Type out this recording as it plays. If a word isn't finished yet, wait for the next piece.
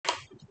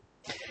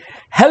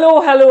Hello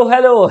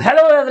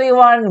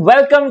everyone.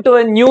 Welcome to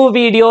a new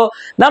video.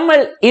 നമ്മൾ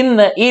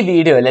ഇന്ന് ഈ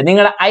വീഡിയോയില്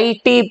നിങ്ങളുടെ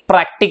IT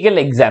പ്രാക്ടിക്കൽ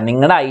എക്സാം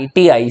നിങ്ങളുടെ IT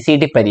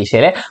ICT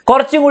പരീക്ഷയിലെ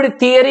കുറച്ചും കൂടി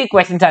തിയറി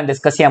ക്വസ്റ്റ്യൻസ് ആണ്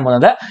ഡിസ്കസ് ചെയ്യാൻ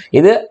പോകുന്നത്.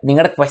 ഇത്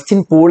നിങ്ങളുടെ ക്വസ്റ്റ്യൻ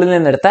പൂളിൽ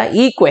നിന്ന് എടുത്ത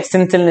ഈ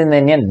ക്വസ്റ്റ്യൻസിൽ നിന്ന്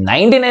തന്നെ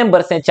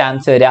 99%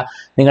 ചാൻസ് വരിക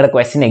നിങ്ങളുടെ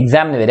ക്വസ്റ്റ്യൻ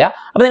എക്സാമിന് വരിക.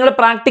 അപ്പോൾ നിങ്ങൾ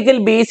പ്രാക്ടിക്കൽ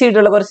ബേസ്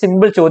ചെയ്തിട്ടുള്ള കുറച്ച്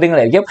സിമ്പിൾ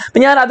ചോദ്യങ്ങളായിരിക്കും.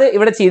 അപ്പോൾ ഞാൻ അത്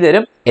ഇവിടെ ചെയ്തു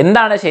തരും.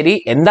 എന്താണ് ശരി,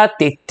 എന്താ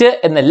തെറ്റ്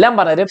എന്നെല്ലാം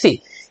പറഞ്ഞുതരും.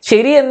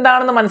 ശരി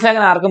എന്താണെന്ന്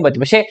മനസ്സിലാക്കാൻ ആർക്കും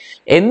പറ്റും, പക്ഷെ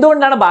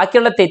എന്തുകൊണ്ടാണ്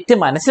ബാക്കിയുള്ള തെറ്റ്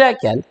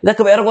മനസ്സിലാക്കിയാൽ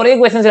ഇതൊക്കെ വേറെ കുറേ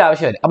ക്വസ്റ്റ്യൻസിൽ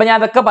ആവശ്യം വരും. അപ്പൊ ഞാൻ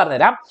അതൊക്കെ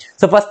പറഞ്ഞുതരാം.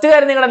 സോ ഫസ്റ്റ്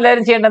കാര്യം നിങ്ങൾ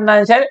എല്ലാവരും ചെയ്യേണ്ടത്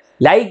എന്താണെന്ന് വെച്ചാൽ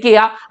ലൈക്ക്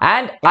ചെയ്യുക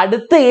ആൻഡ്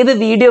അടുത്ത ഏത്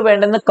വീഡിയോ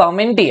വേണ്ടെന്ന്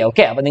കമന്റ് ചെയ്യുക.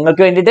 ഓക്കെ, അപ്പൊ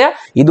നിങ്ങൾക്ക് വേണ്ടിയിട്ട്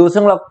ഈ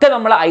ദിവസങ്ങളൊക്കെ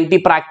നമ്മൾ IT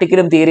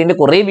പ്രാക്ടിക്കലും തിയറിന്റെ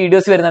കുറേ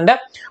വീഡിയോസ് വരുന്നുണ്ട്.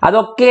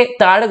 അതൊക്കെ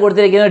താഴെ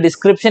കൊടുത്തിരിക്കുന്ന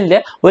ഡിസ്ക്രിപ്ഷനിൽ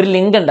ഒരു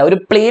ലിങ്ക് ഉണ്ടാവും, ഒരു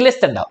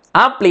പ്ലേലിസ്റ്റ് ഉണ്ടാവും.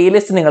 ആ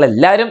പ്ലേലിസ്റ്റ് നിങ്ങൾ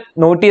എല്ലാവരും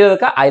നോട്ട് ചെയ്ത്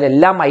വെക്കുക.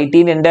 അതിലെല്ലാം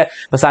IT-ന്റെ ഉണ്ട്,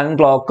 സൺ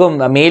ക്ലോക്കും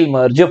മെയിൽ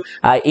മെർജും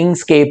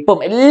ഇങ്ക്സ്കേപ്പും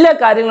എല്ലാ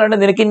കാര്യങ്ങളുണ്ട്.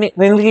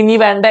 നിങ്ങൾക്ക് ഇനി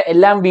വേണ്ട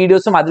എല്ലാ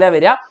വീഡിയോസും അതിലാ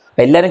വരിക.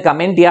 എല്ലാവരും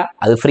കമന്റ് ചെയ്യുക,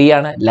 അത് ഫ്രീ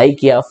ആണ്. ലൈക്ക്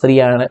ചെയ്യുക, ഫ്രീ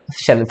ആണ്.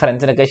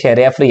 ഫ്രണ്ട്സിനൊക്കെ ഷെയർ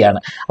ചെയ്യുക, ഫ്രീ ആണ്.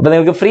 അപ്പൊ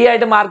നിങ്ങൾക്ക് ഫ്രീ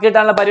ആയിട്ട് മാർക്ക്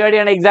കിട്ടാനുള്ള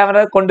പരിപാടിയാണ്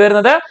എക്സാമിന്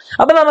കൊണ്ടുവരുന്നത്.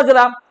 അപ്പൊ നമുക്ക്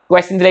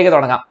ക്വസ്റ്റ്യൻസിലേക്ക്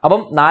തുടങ്ങാം.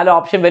 അപ്പം 4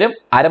 ഓപ്ഷൻ വരും,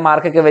 അര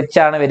മാർക്കൊക്കെ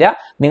വെച്ചാണ് വരിക.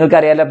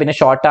 നിങ്ങൾക്കറിയാലോ, പിന്നെ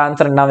ഷോർട്ട്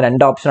ആൻസർ ഉണ്ടാവും,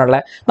 2 ഓപ്ഷൻ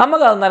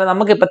ഉള്ളത്.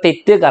 നമുക്കിപ്പോൾ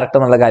തെറ്റ് കറക്റ്റ്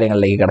എന്നുള്ള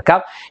കാര്യങ്ങളിലേക്ക്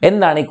കിടക്കാം.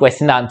 എന്താണ് ഈ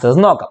ക്വസ്റ്റ്യൻ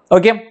ആൻസേഴ്സ് നോക്കാം.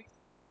 Okay,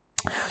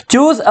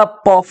 choose a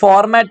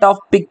format of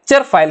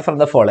picture file from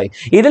the following.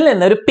 ഇതിൽ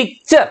നിന്ന് ഒരു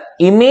പിക്ചർ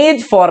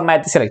ഇമേജ്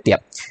ഫോർമാറ്റ് സെലക്ട്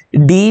ചെയ്യാം.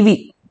 DV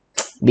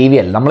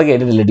അല്ല, നമ്മൾ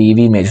കേട്ടിട്ടില്ല DV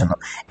ഇമേജ് ഒന്നും.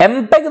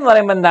 MPEG എന്ന്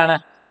പറയുമ്പോൾ എന്താണ്?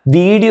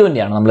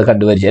 വീഡിയോന്റെ ആണ് നമ്മൾ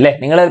കണ്ടുപരിച്ചത് അല്ലേ?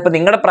 ഇപ്പൊ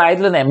നിങ്ങളുടെ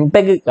പ്രായത്തിൽ നിന്ന്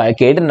MPEG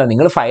കേട്ടിട്ടുണ്ടോ?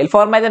 നിങ്ങൾ ഫയൽ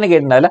ഫോർമാറ്റ് തന്നെ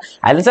കേട്ടിട്ടുണ്ടാവില്ല.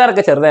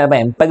 അൽസാറൊക്കെ ചെറുതായപ്പോൾ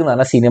MPEG എന്ന്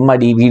പറഞ്ഞാൽ സിനിമ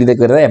DVD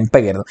ഇതൊക്കെ വരുന്നത്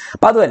MPEG ആയിരുന്നു.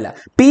 അപ്പൊ അതുമല്ല,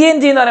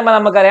 PNG എന്ന് പറയുമ്പോൾ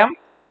നമുക്കറിയാം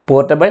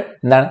പോർട്ടബിൾ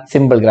എന്താണ്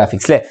സിമ്പിൾ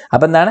ഗ്രാഫിക്സ് അല്ലേ?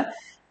 അപ്പൊ എന്താണ്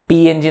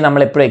PNG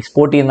നമ്മൾ എപ്പോഴും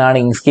എക്സ്പോർട്ട് ചെയ്യുന്നതാണ്.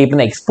 ഇങ്ക്സ്കേപ്പിൽ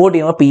നിന്ന് എക്സ്പോർട്ട്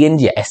ചെയ്യുമ്പോൾ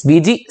PNG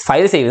SVG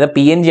ഫയൽ സേവ് ചെയ്ത്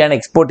PNG ആണ്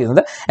എക്സ്പോർട്ട്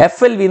ചെയ്യുന്നത്.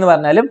 FLV എന്ന്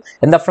പറഞ്ഞാലും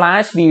എന്താ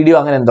ഫ്ലാഷ് വീഡിയോ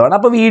അങ്ങനെ എന്തോ ആണ്.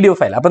 അപ്പോൾ വീഡിയോ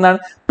ഫയൽ. അപ്പോൾ എന്താണ്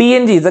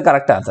PNG is the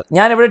correct answer.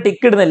 ഞാനിവിടെ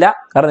ടിക്ക് ഇടുന്നില്ല,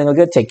 കാരണം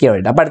നിങ്ങൾക്ക് ചെക്ക് ചെയ്യാൻ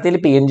വേണ്ടി. അപ്പോൾ അടുത്തതിൽ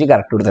PNG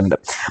കറക്റ്റ് കൊടുത്തിട്ടുണ്ട്.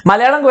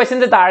 മലയാളം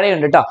ക്വസ്റ്റ്യൻസ്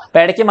താഴെയുണ്ട് കേട്ടോ.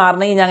 അപ്പോൾ ഇടയ്ക്ക്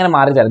മാറണമെങ്കിൽ ഞാൻ അങ്ങനെ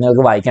മാറി തരാം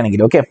നിങ്ങൾക്ക്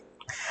വായിക്കണമെങ്കിൽ. Okay,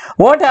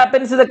 what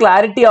happens to the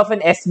clarity of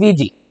N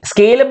SVG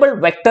scalable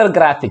vector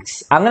graphics?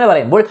 അങ്ങനെ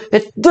പറയുമ്പോൾ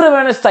എത്ര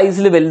വേണം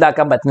സൈസിൽ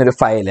വലുതാക്കാൻ പറ്റുന്ന ഒരു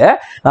ഫയല്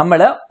നമ്മൾ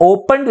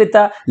open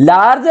with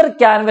larger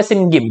canvas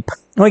in GIMP.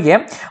 Okay,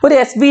 ഒരു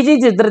SVG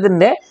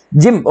ചിത്രത്തിന്റെ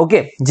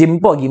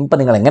ഗിംപോ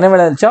നിങ്ങൾ എങ്ങനെ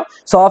വിളിച്ചോ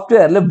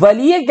സോഫ്റ്റ്വെയറിൽ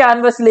വലിയ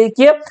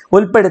ക്യാൻവസിലേക്ക്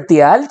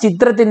ഉൾപ്പെടുത്തിയാൽ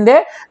ചിത്രത്തിന്റെ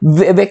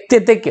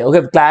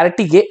വ്യക്തിത്വക്ക്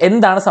ക്ലാരിറ്റിക്ക്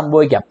എന്താണ്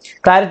സംഭവിക്കാം?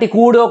 ക്ലാരിറ്റി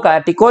കൂടുകയോ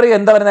ക്ലാരിറ്റി കുറയോ?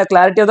 എന്താ പറയുന്നത്?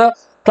 ക്ലാരിറ്റി അതോ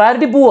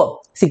ക്ലാരിറ്റി പോവോ?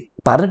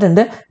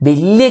 പറഞ്ഞിട്ടുണ്ട്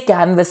വലിയ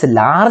ക്യാൻവസ്,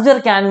 ലാർജർ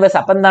ക്യാൻവസ്.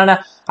 അപ്പൊ എന്താണ്?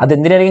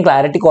 അതെന്തിനായിരിക്കും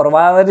clarity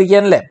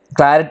കുറവാതിരിക്കാനല്ലേ?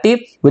 Clarity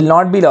will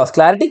not be loss,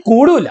 clarity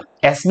കൂടൂല.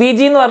 SVG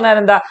എന്ന് പറഞ്ഞാൽ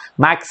എന്താ?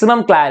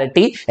 മാക്സിമം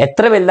ക്ലാരിറ്റി,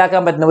 എത്ര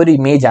വലുതാക്കാൻ പറ്റുന്ന ഒരു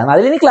ഇമേജ് ആണ്.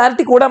 അതിൽ ഇനി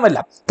ക്ലാരിറ്റി കൂടാൻ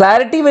പറ്റില്ല.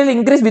 Clarity will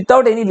increase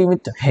without any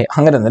limit.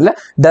 അങ്ങനെയൊന്നുമില്ല,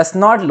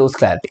 does not lose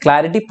clarity.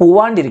 Clarity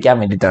പോവാണ്ടിരിക്കാൻ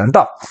വേണ്ടിയിട്ടാണ്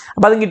കേട്ടോ.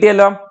 അപ്പൊ അതും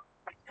കിട്ടിയല്ലോ.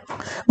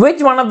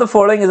 Which one of the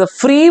following is a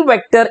free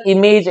vector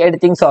image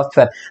editing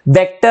software?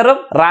 വെക്ടറും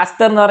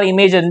റാസ്റ്റർ എന്ന് പറയുന്ന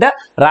ഇമേജ് ഉണ്ട്.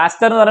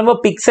 റാസ്റ്റർ എന്ന് പറയുമ്പോൾ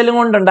പിക്സലും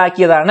കൊണ്ട്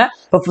ഉണ്ടാക്കിയതാണ്.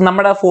 ഇപ്പൊ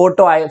നമ്മുടെ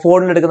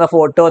ഫോണിൽ എടുക്കുന്ന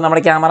ഫോട്ടോ,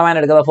 നമ്മുടെ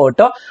ക്യാമറമാൻ എടുക്കുന്ന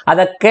ഫോട്ടോ,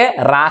 അതൊക്കെ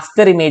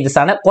റാസ്റ്റർ ഇമേജസ്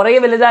ആണ്. കുറെ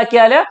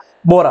വലുതാക്കിയാൽ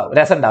ബോറാവും,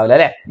 രസം ഉണ്ടാവില്ല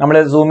അല്ലെ നമ്മൾ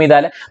സൂം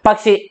ചെയ്താൽ.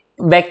 പക്ഷേ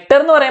വെക്ടർ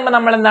എന്ന് പറയുമ്പോൾ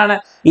നമ്മൾ എന്താണ്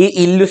ഈ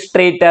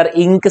ഇല്ലുസ്ട്രേറ്റർ,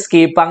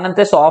 ഇങ്ക്സ്കേപ്പ്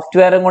അങ്ങനത്തെ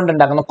സോഫ്റ്റ്വെയറും കൊണ്ട്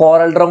ഉണ്ടാക്കുന്ന,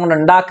 കോറൽ ഡ്രോ കൊണ്ട്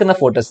ഉണ്ടാക്കുന്ന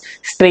ഫോട്ടോസ്,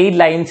 സ്ട്രെയിറ്റ്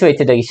ലൈൻസ്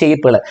വെച്ചിട്ട്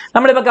ഷേപ്പുകൾ.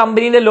 നമ്മളിപ്പോൾ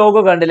കമ്പനീന്റെ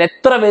ലോഗോ കണ്ടില്ല,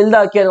 എത്ര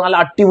വലുതാക്കിയാൽ നല്ല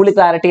അടിപൊളി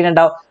ക്ലാരിറ്റി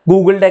ഉണ്ടാവും.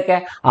 ഗൂഗിളിന്റെ ഒക്കെ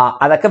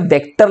അതൊക്കെ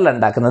വെക്ടറിൽ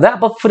ഉണ്ടാക്കുന്നത്.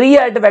 അപ്പൊ ഫ്രീ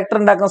ആയിട്ട് വെക്ടർ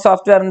ഉണ്ടാക്കുന്ന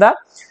സോഫ്റ്റ്വെയർ എന്താ?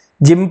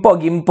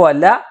 ഗിംപോ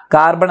അല്ല,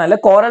 കാർബൺ അല്ല,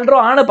 കോറൽ ഡ്രോ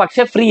ആണ്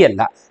പക്ഷെ ഫ്രീ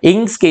അല്ല.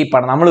 ഇങ്ക്സ്കേപ്പ്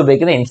ആണ് നമ്മൾ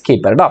ഉപയോഗിക്കുന്ന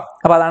ഇങ്ക്സ്കേപ്പ് കേട്ടോ.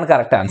 അപ്പൊ അതാണ്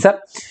correct answer.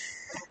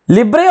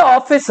 Libre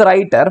office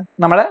writer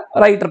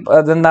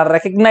എന്താണ്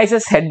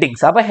റെക്കഗ്നൈസസ്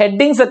ഹെഡിങ്സ്. അപ്പൊ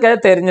ഹെഡിങ്സ് ഒക്കെ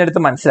തിരഞ്ഞെടുത്ത്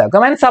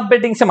മനസ്സിലാക്കും ആൻഡ് സബ്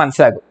ഹെഡിങ്സ്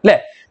മനസ്സിലാക്കും അല്ലെ?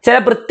 ചില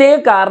പ്രത്യേക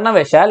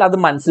കാരണവശാൽ അത്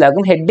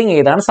മനസ്സിലാക്കും ഹെഡിങ്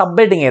ഏതാണ്, സബ്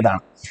ഹെഡിങ്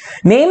ഏതാണ്.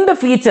 Name the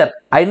feature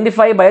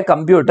identify by A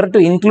computer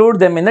to include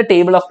them in the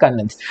table of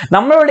contents.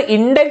 നമ്മളോട്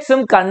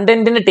ഇൻഡെക്സും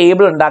കണ്ടന്റിന്റെ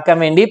ടേബിൾ ഉണ്ടാക്കാൻ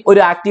വേണ്ടി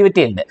ഒരു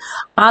ആക്ടിവിറ്റി ഉണ്ട്.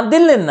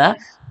 അതിൽ നിന്ന്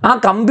ആ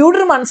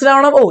കമ്പ്യൂട്ടർ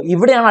മനസ്സിലാവണം,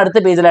 ഇവിടെയാണ് അടുത്ത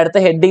പേജിൽ അടുത്ത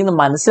ഹെഡിങ് എന്ന്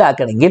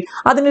മനസ്സിലാക്കണമെങ്കിൽ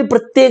അതിനൊരു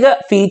പ്രത്യേക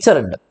ഫീച്ചർ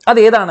ഉണ്ട്.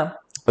 അത് ഏതാണ്?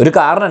 ഒരു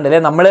കാരണം ഉണ്ട് അല്ലെ?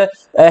 നമ്മള്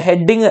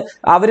ഹെഡിങ്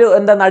അവര്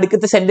എന്താ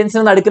നടുക്കത്തെ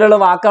സെന്റൻസിന് നടുക്കിലുള്ള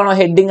വാക്കാണോ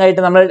ഹെഡിങ്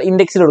ആയിട്ട് നമ്മൾ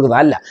ഇൻഡെക്സിൽ കൊടുക്കുന്നത്?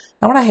 അല്ല,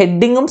 നമ്മുടെ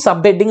ഹെഡിങ്ങും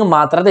സബ് ഹെഡിങ്ങും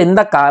മാത്രം. അത്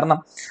എന്താ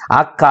കാരണം?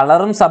 ആ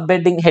കളറും സബ്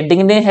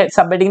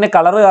ഹെഡിങ്ങിന്റെ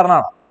കളർ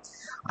കാരണമാണോ?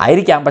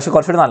 ആയിരിക്കാം, പക്ഷെ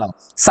കുറച്ചുകൂടി നല്ലതാണ്.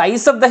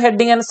 Size of the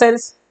heading and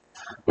styles,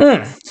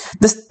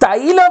 the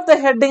style of the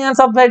heading and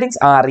sub headings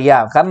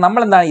അറിയാം. കാരണം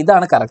നമ്മൾ എന്താണ്,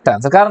 ഇതാണ് കറക്റ്റ്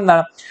ആൻസർ. കാരണം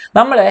എന്താണ്,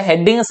 നമ്മൾ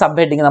ഹെഡിങ് സബ്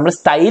ഹെഡിങ് നമ്മൾ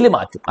സ്റ്റൈല്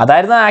മാറ്റും.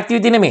 അതായിരുന്നു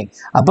ആക്ടിവിറ്റിന്റെ മെയിൻ.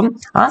 അപ്പം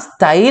ആ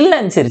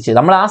സ്റ്റൈലിനനുസരിച്ച്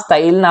നമ്മൾ ആ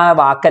സ്റ്റൈലിന് ആ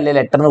വാക്കല്ലേ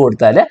ലെറ്ററിന്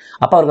കൊടുത്താൽ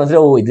അപ്പൊ അവർക്ക്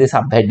മനസ്സിലാവും ഇത്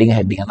സബ് ഹെഡിങ്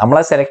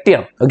നമ്മളത് സെലക്ട്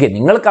ചെയ്യണം. ഓക്കെ,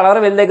 നിങ്ങൾ കളർ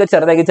വലുതാക്കി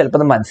ചെറുതാക്കി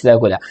ചിലപ്പോൾ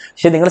മനസ്സിലാക്കൂല,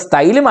 പക്ഷെ നിങ്ങൾ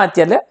സ്റ്റൈല്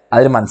മാറ്റിയാൽ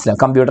അതിന്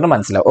മനസ്സിലാവും, കമ്പ്യൂട്ടറിന്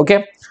മനസ്സിലാവും. ഓക്കെ,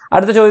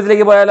 അടുത്ത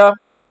ചോദ്യത്തിലേക്ക് പോയാലോ.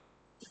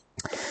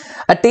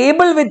 A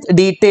table with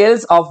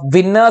details of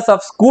winners of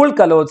school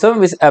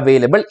Kalotsavam is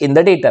available in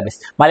the database.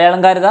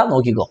 മലയാളംകാരതാ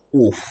നോക്കിക്കോ.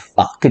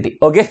 കിട്ടി.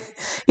 ഓക്കെ,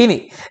 ഇനി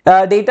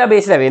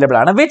ഡേറ്റാബേസിൽ അവൈലബിൾ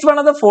ആണ്. Which one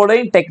of the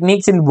following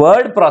techniques in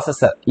word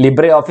processor,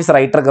 LibreOffice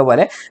writer ഒക്കെ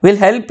പോലെ will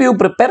help you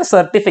prepare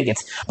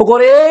certificates? ഇപ്പോൾ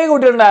കുറേ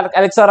കുട്ടികളുണ്ട്,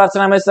 Alexa,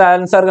 അർച്ചന miss,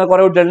 answer,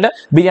 കുറേ കുട്ടികളുണ്ട്.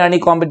 ബിരിയാണി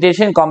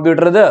കോമ്പറ്റീഷൻ,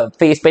 കമ്പ്യൂട്ടർ, ഇത്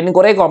ഫേസ് പെയിന്റിങ്,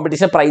 കുറേ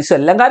കോമ്പറ്റീഷൻ, പ്രൈസും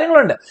എല്ലാം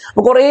കാര്യങ്ങളുണ്ട്.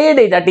 അപ്പോൾ കുറേ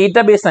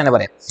ഡേറ്റാബേസ് തന്നെ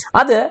പറയാം.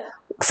 അത്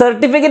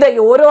സർട്ടിഫിക്കറ്റ് ആയി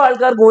ഓരോ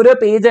ആൾക്കാർക്ക് ഓരോ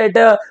പേജ്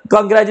ആയിട്ട്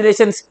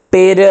കൺഗ്രാറ്റുലേഷൻസ്,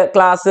 പേര്,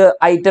 ക്ലാസ്,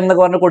 ഐറ്റം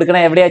എന്നൊക്കെ പറഞ്ഞ്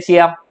കൊടുക്കണം. എവിടെയാ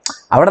ചെയ്യാം?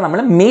 അവിടെ നമ്മൾ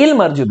മെയിൽ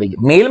മെർജ്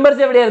ഉപയോഗിക്കും. മെയിൽ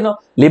മെർജ് എവിടെയായിരുന്നു?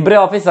 ലിബ്രെ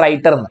ഓഫീസ്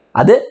റൈറ്റർ എന്ന്.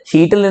 അത്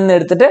ഷീറ്റിൽ നിന്ന്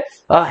എടുത്തിട്ട്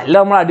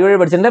എല്ലാം നമ്മൾ അടിപൊളി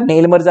പഠിച്ചിട്ടുണ്ട്.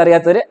 മെയിൽ മെർജ്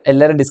അറിയാത്തവർ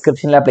എല്ലാവരും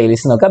ഡിസ്ക്രിപ്ഷനിൽ ആ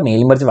പ്ലേലിസ്റ്റ് നോക്കാം.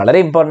 മെയിൽ മെർജ് വളരെ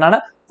ഇമ്പോർട്ടൻ്റ് ആണ്.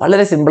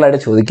 വളരെ സിമ്പിൾ ആയിട്ട്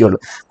ചോദിക്കുകയുള്ളൂ.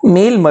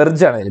 മെയിൽ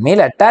മെർജ് ആണ്, മെയിൽ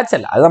അറ്റാച്ച്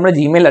അല്ല. അത് നമ്മുടെ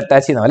ജിമെയിൽ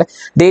അറ്റാച്ച് ചെയ്യുന്ന പോലെ.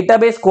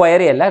 ഡേറ്റാബേസ്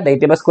ക്വയറി അല്ല.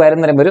 ഡേറ്റാബേസ് ക്വയറി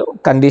എന്ന് പറയുമ്പോൾ ഒരു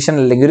കണ്ടീഷൻ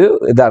അല്ലെങ്കിൽ ഒരു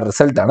ഇതാണ്,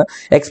 റിസൾട്ടാണ്.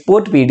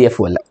 എക്സ്പോർട്ട് PDF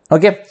അല്ല.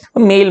 ഓക്കെ,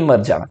 മെയിൽ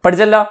മെർജ് ആണ്.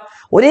 പഠിച്ചല്ലോ.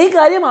 ഒരേ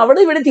കാര്യം അവിടെ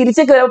ഇവിടെ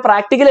തിരിച്ചൊക്കെ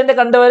പ്രാക്ടിക്കൽ എന്റെ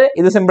കണ്ടവർ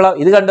ഇത് സിമ്പിൾ ആവും,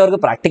 ഇത് കണ്ടവർക്ക്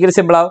പ്രാക്ടിക്കൽ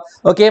സിമ്പിൾ ആവും.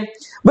 Okay,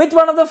 which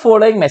one of the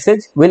following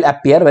message will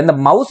appear when the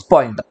mouse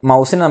pointer,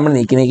 മൗസിനെ നമ്മൾ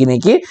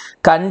നീക്കി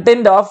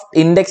കണ്ടന്റ് ഓഫ്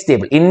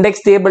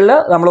ഇൻഡെക്സ് ടേബിളിൽ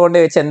നമ്മൾ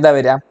കൊണ്ടുപോയി വെച്ച് എന്താ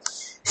വരിക?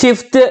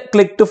 Shift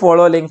click to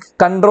follow link,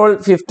 control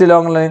shift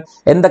long link.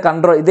 എന്താ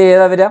കൺട്രോൾ? ഇത്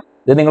ഏതാ വരിക?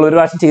 ഇത് നിങ്ങൾ ഒരു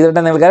പ്രാവശ്യം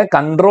ചെയ്തിട്ട് നിങ്ങൾക്ക്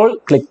control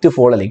click to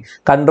follow link,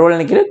 control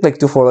എനിക്ക് ക്ലിക്ക്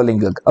ടു ഫോളോ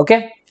ലിങ്ക് വെക്കുക. ഓക്കെ,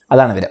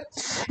 അതാണ് വരിക.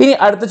 ഇനി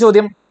അടുത്ത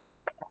ചോദ്യം,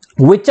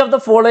 which of the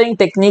following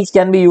techniques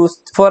can be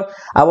used for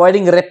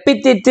avoiding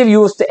repetitive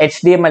used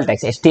HTML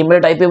tags? HTML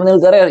type ചെയ്യുമ്പോൾ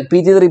നിങ്ങൾക്ക്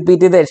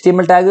റിപ്പീറ്റ് ചെയ്ത്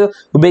HTML ടാഗ്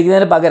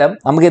ഉപയോഗിക്കുന്നതിന് പകരം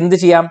നമുക്ക് എന്ത്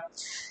ചെയ്യാം?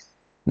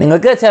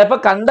 നിങ്ങൾക്ക്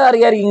ചിലപ്പോൾ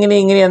കണ്ടറിയാം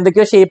ഇങ്ങനെ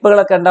എന്തൊക്കെയോ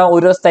ഷേപ്പുകളൊക്കെ ഉണ്ടാവും.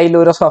 ഓരോ സ്റ്റൈലിൽ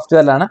ഓരോ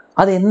സോഫ്റ്റ്വെയറിലാണ്.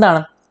 അത്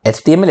എന്താണ്?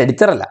 HTML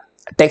എഡിറ്റർ അല്ല,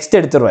 ടെക്സ്റ്റ്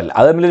എഡിറ്ററും അല്ല.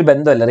 അത് തമ്മിലൊരു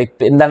ബന്ധമല്ല.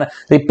 എന്താണ്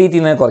റിപ്പീറ്റ്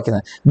ചെയ്യുന്നത്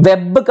കുറയ്ക്കുന്നത്?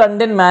 വെബ്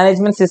കണ്ടന്റ്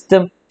മാനേജ്മെന്റ്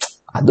സിസ്റ്റം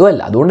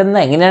അതുമല്ല. അതുകൊണ്ട്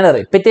എന്താ എങ്ങനെയാണ്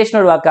റെപ്പിറ്റേഷൻ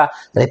ഒഴിവാക്കുക?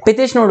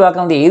 റെപ്പിറ്റേഷൻ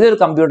ഒഴിവാക്കുന്നത് ഏതൊരു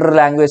കമ്പ്യൂട്ടർ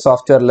ലാംഗ്വേജ്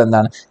സോഫ്റ്റ്വെയറിൽ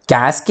എന്താണ്?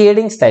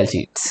 Cascading style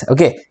sheets.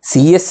 Okay,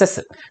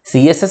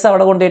 CSS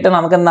അവിടെ കൊണ്ടുപോയിട്ട്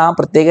നമുക്ക് എന്താ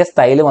പ്രത്യേക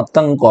സ്റ്റൈൽ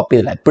മൊത്തം കോപ്പി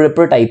ചെയ്തില്ല,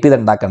 എപ്പോഴും ടൈപ്പ് ചെയ്ത്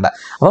ഉണ്ടാക്കണ്ട.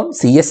 അപ്പം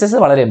CSS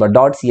വളരെ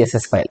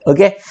 .css ഫയൽ.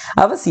 ഓക്കെ,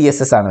 അപ്പം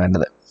CSS ആണ്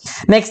വേണ്ടത്.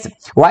 Next,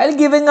 while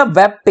giving a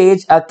web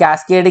page a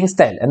cascading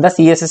style, and the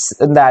CSS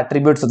and the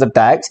attributes of the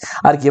tags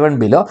are given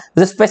below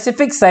with a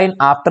specific sign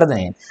after the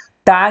name.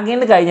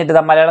 ടാഗിന്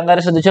കഴിഞ്ഞിട്ട്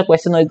മലയാളംകാരെ ശ്രദ്ധിച്ചോ?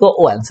 Question നോക്കിക്കോ.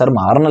 Answer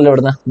മാറണല്ലോ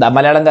ഇവിടുന്ന്.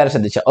 മലയാളംകാരെ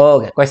ശ്രദ്ധിച്ചോ?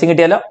 Okay, question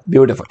കിട്ടിയല്ലോ,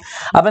 beautiful.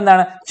 അപ്പൊ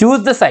എന്താണ്?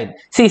 Choose the sign.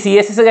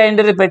 CSS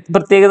കഴിഞ്ഞിട്ട് ഒരു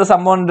പ്രത്യേകത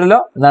സംഭവം ഉണ്ടല്ലോ,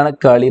 എന്താണ്?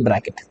 കേളി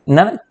ബ്രാക്കറ്റ്.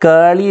 എന്താണ്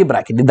കേളി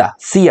ബ്രാക്കറ്റ്? ഇതാ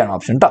C ആണ്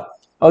ഓപ്ഷൻ കേട്ടോ.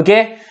 ഓക്കെ,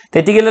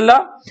 തെറ്റിക്കില്ലല്ലോ.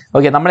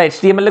 ഓക്കെ, നമ്മൾ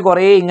HTML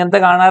കുറെ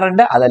ഇങ്ങനത്തെ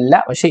കാണാറുണ്ട്,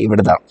 അതല്ല പക്ഷെ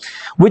ഇവിടുത്താണ്.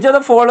 Which of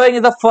the following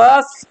is the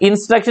first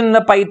instruction in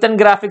the Python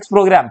graphics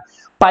program?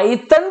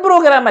 Python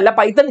programme അല്ല,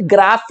 പൈത്തൺ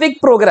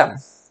ഗ്രാഫിക് പ്രോഗ്രാം.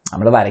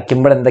 നമ്മൾ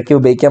വരയ്ക്കുമ്പോൾ എന്തൊക്കെ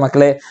ഉപയോഗിക്കാം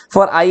മക്കളെ?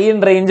 ഫോർ I in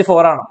range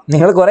 4 ആണോ?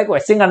 നിങ്ങൾ കുറെ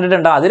ക്വസ്റ്റ്യൻ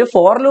കണ്ടിട്ടുണ്ടോ? അതൊരു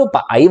ഫോർ ലൂപ്പ്.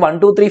 I 1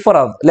 2 3 4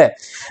 ആവും അല്ലെ?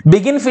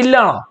 ബിഗിൻ ഫിൽ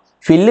ആണോ?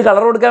 ഫില്ല്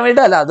കളർ കൊടുക്കാൻ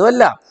വേണ്ടി അല്ല,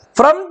 അതുമല്ല.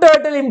 From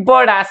turtle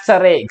import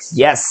ആസ്റ്ററിക്സ്.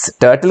 Yes,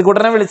 turtle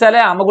കുട്ടനെ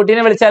വിളിച്ചാലേ,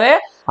 അമ്മക്കുട്ടീനെ വിളിച്ചാലേ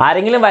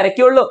ആരെങ്കിലും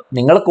വരയ്ക്കുള്ളൂ.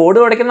 നിങ്ങൾ കോഡ്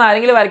കൊടുക്കുന്ന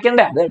ആരെങ്കിലും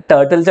വരയ്ക്കണ്ടേ? അത്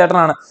ടേർട്ടിൽ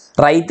ചേട്ടനാണ്.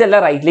 റൈറ്റ് അല്ല,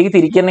 റൈറ്റിലേക്ക്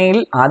തിരിക്കണമെങ്കിൽ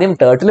ആദ്യം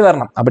ടേർട്ടിൽ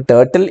വരണം. അപ്പൊ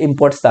ടേർട്ടിൽ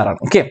ഇമ്പോർട്ട് സ്റ്റാർ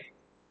ആണ്. ഓക്കെ,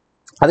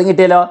 അതും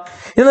കിട്ടിയല്ലോ.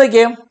 ഇത്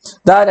നോക്കിയേ,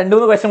 ഇതാ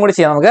 2-3 ക്വസ്റ്റ്യൻ കൂടി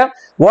ചെയ്യാം നമുക്ക്.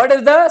 What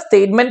is the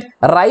statement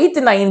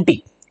right 90?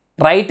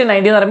 Right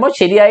 90 എന്ന് പറയുമ്പോൾ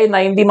ശരിയായി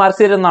 90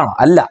 മാർക്സ് തരുന്നതാണോ?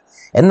 അല്ല.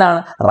 എന്താണ്?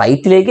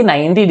 റൈറ്റിലേക്ക്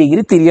 90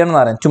 ഡിഗ്രി തിരിയണം എന്ന്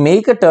പറയാം. To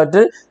make A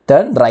turtle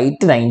turn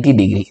right 90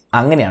 degree,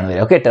 അങ്ങനെയാണ്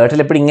വരിക. ഓക്കെ,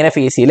 ടേർട്ടിൽ എപ്പോഴും ഇങ്ങനെ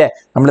ഫേസ് ചെയ്യില്ലേ?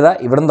 നമ്മളിതാ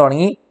ഇവിടെ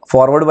തുടങ്ങി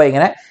ഫോർവേഡ് പോയി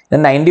ഇങ്ങനെ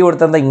 90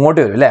 കൊടുത്താൽ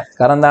ഇങ്ങോട്ട് വരും അല്ലേ?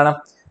 കാരണം എന്താണ്?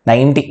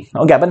 90.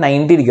 ഓക്കെ, അപ്പൊ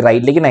 90 ഡിഗ്രി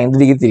റൈറ്റിലേക്ക് 90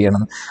 ഡിഗ്രി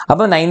തിരിയണം.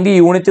 അപ്പൊ 90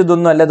 യൂണിറ്റ്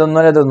ഇതൊന്നും അല്ല.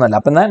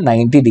 അപ്പൊ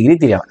 90 ഡിഗ്രി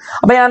തിരിയണം.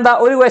 അപ്പൊ ഞാൻ എന്താ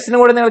ഒരു ക്വസ്റ്റ്യൻ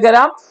കൂടെ നിങ്ങൾക്ക്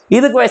തരാം.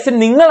 ഇത് ക്വസ്റ്റ്യൻ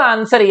നിങ്ങൾ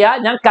ആൻസർ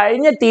ചെയ്യുക. ഞാൻ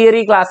കഴിഞ്ഞ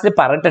തിയറി ക്ലാസ്സിൽ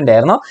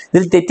പറഞ്ഞിട്ടുണ്ടായിരുന്നു,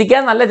 ഇതിൽ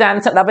തെറ്റിക്കാൻ നല്ല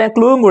ചാൻസ് ഉണ്ട്. അപ്പൊ ഞാൻ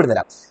ക്ലൂവും കൂടി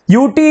തരാം.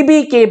 UTB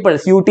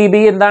cables. UTB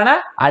എന്താണ്?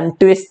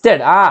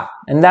 അൺട്വിസ്റ്റഡ്.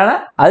 എന്താണ്?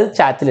 അത്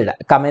ചാറ്റിലിടുക,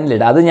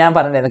 കമന്റിലിടുക. അത് ഞാൻ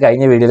പറഞ്ഞിട്ടുണ്ടായിരുന്നു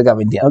കഴിഞ്ഞ വീഡിയോയിൽ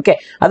കമന്റ് ചെയ്യാം. ഓക്കെ,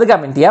 അത്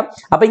കമന്റ് ചെയ്യാം.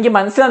 അപ്പൊ എനിക്ക്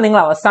മനസ്സിലാവും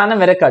നിങ്ങൾ അവസാനം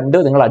വരെ കണ്ടു,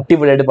 നിങ്ങൾ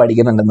അടിപൊളിയായിട്ട്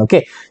പഠിക്കുന്നുണ്ടെന്ന്.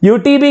 Okay,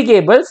 UTB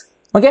cables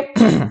okay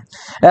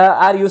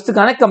are used to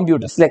connect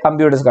computers, like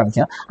computers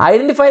connection.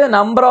 Identify the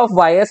number of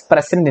wires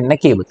present in a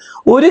cable.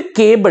 ഒരു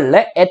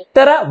കേബിളിലെ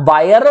എത്ര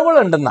വയറുകൾ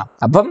ഉണ്ടെന്നാ.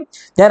 അപ്പം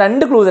ഞാൻ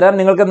 2 ക്ലൂ തരാം.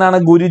 നിങ്ങൾക്ക് എന്താണ്?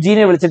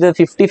 ഗുരുജീനെ വിളിച്ചിട്ട്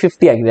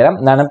 50-50 ആക്കി തരാം.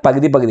 എന്താണ്?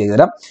 പകുതി ആക്കി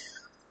തരാം.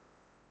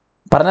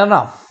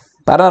 പറഞ്ഞോ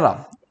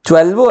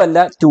 12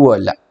 അല്ല 2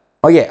 അല്ല.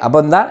 ഓക്കെ, അപ്പൊ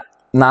എന്താ?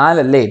 4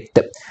 അല്ല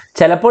 8.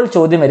 ചിലപ്പോൾ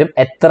ചോദ്യം വരും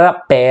എത്ര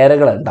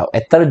പേരുകൾ ഉണ്ടാവും,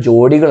 എത്ര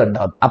ജോഡികൾ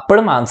ഉണ്ടാവും.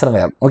 അപ്പോഴും ആൻസർ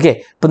വരും. ഓക്കെ,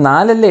 ഇപ്പൊ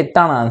 4 അല്ല 8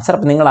 ആണ് ആൻസർ.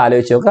 അപ്പൊ നിങ്ങൾ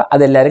ആലോചിച്ച് നോക്കുക,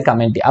 അതെല്ലാവരും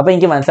കമന്റ് ചെയ്യുക. അപ്പൊ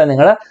എനിക്ക് മനസ്സിലായി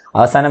നിങ്ങൾ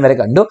അവസാനം വരെ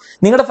കണ്ടു.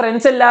 നിങ്ങളുടെ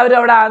ഫ്രണ്ട്സ് എല്ലാവരും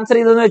അവിടെ ആൻസർ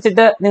ചെയ്തെന്ന്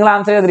വെച്ചിട്ട് നിങ്ങൾ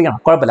ആൻസർ ചെയ്തിരിക്കണം,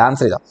 കുഴപ്പമില്ല,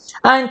 ആൻസർ ചെയ്തോ.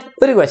 ആൻഡ്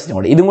ഒരു ക്വസ്റ്റ്യൻ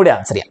കൂടി, ഇതും കൂടി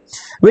ആൻസർ ചെയ്യാം.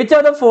 Which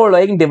of the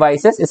following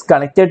devices is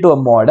connected to A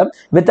modem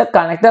with a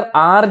connector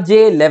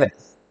RJ11?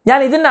 ഞാൻ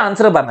ഇതിന്റെ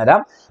ആൻസർ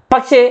പറഞ്ഞുതരാം.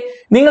 പക്ഷേ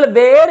നിങ്ങൾ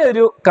വേറെ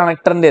ഒരു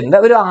കണക്ടറിന്റെ ഉണ്ട്,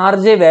 ഒരു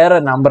RJ വേറെ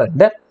ഒരു നമ്പർ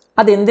ഉണ്ട്,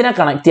 അതെന്തിനാ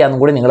കണക്ട് ചെയ്യാന്നും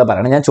കൂടി നിങ്ങൾ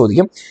പറയണം. ഞാൻ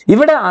ചോദിക്കും.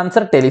 ഇവിടെ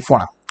ആൻസർ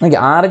ടെലിഫോണാണ്. ഓക്കെ,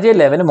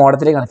 RJ11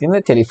 മോഡത്തിലേക്ക് കണക്ട്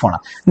ചെയ്യുന്നത്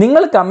ടെലിഫോണാണ്.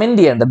 നിങ്ങൾ കമന്റ്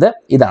ചെയ്യേണ്ടത്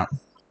ഇതാണ്.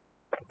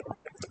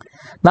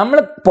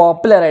 നമ്മൾ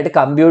പോപ്പുലർ ആയിട്ട്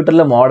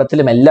കമ്പ്യൂട്ടറിലും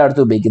മോഡത്തിലും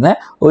എല്ലായിടത്തും ഉപയോഗിക്കുന്ന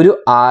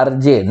ഒരു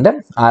RJ ഉണ്ട്,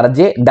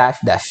 RJ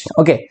 --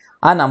 ഓക്കെ.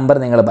 ആ നമ്പർ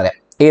നിങ്ങൾ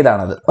പറയാം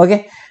ഏതാണത്.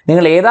 ഓക്കെ,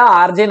 നിങ്ങൾ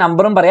ഏതാ RJ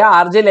നമ്പറും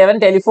പറയാം.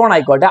 RJ11 ടെലിഫോൺ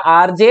ആയിക്കോട്ടെ,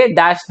 RJ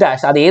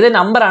 -- അത് ഏത്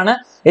നമ്പറാണ്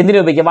എന്തിനു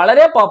ഉപയോഗിക്കുക.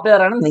 വളരെ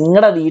പോപ്പുലർ ആണ്.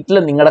 നിങ്ങളുടെ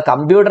വീട്ടിലും നിങ്ങളുടെ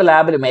കമ്പ്യൂട്ടർ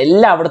ലാബിലും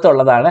എല്ലായിടത്തും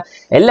ഉള്ളതാണ്,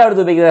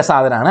 എല്ലായിടത്തും ഉപയോഗിക്കുന്ന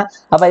സാധനമാണ്.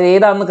 അപ്പോൾ അത്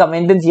ഏതാണെന്ന്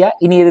കമന്റും ചെയ്യുക.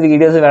 ഇനി ഏത്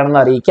വീഡിയോസ് വേണമെന്ന്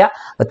അറിയിക്കുക.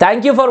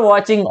 Thank you for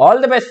watching.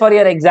 All the best for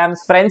your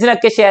exams.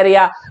 ഫ്രണ്ട്സിനൊക്കെ ഷെയർ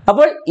ചെയ്യുക.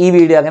 അപ്പോൾ ഈ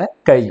വീഡിയോ അങ്ങനെ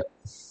കഴിഞ്ഞു.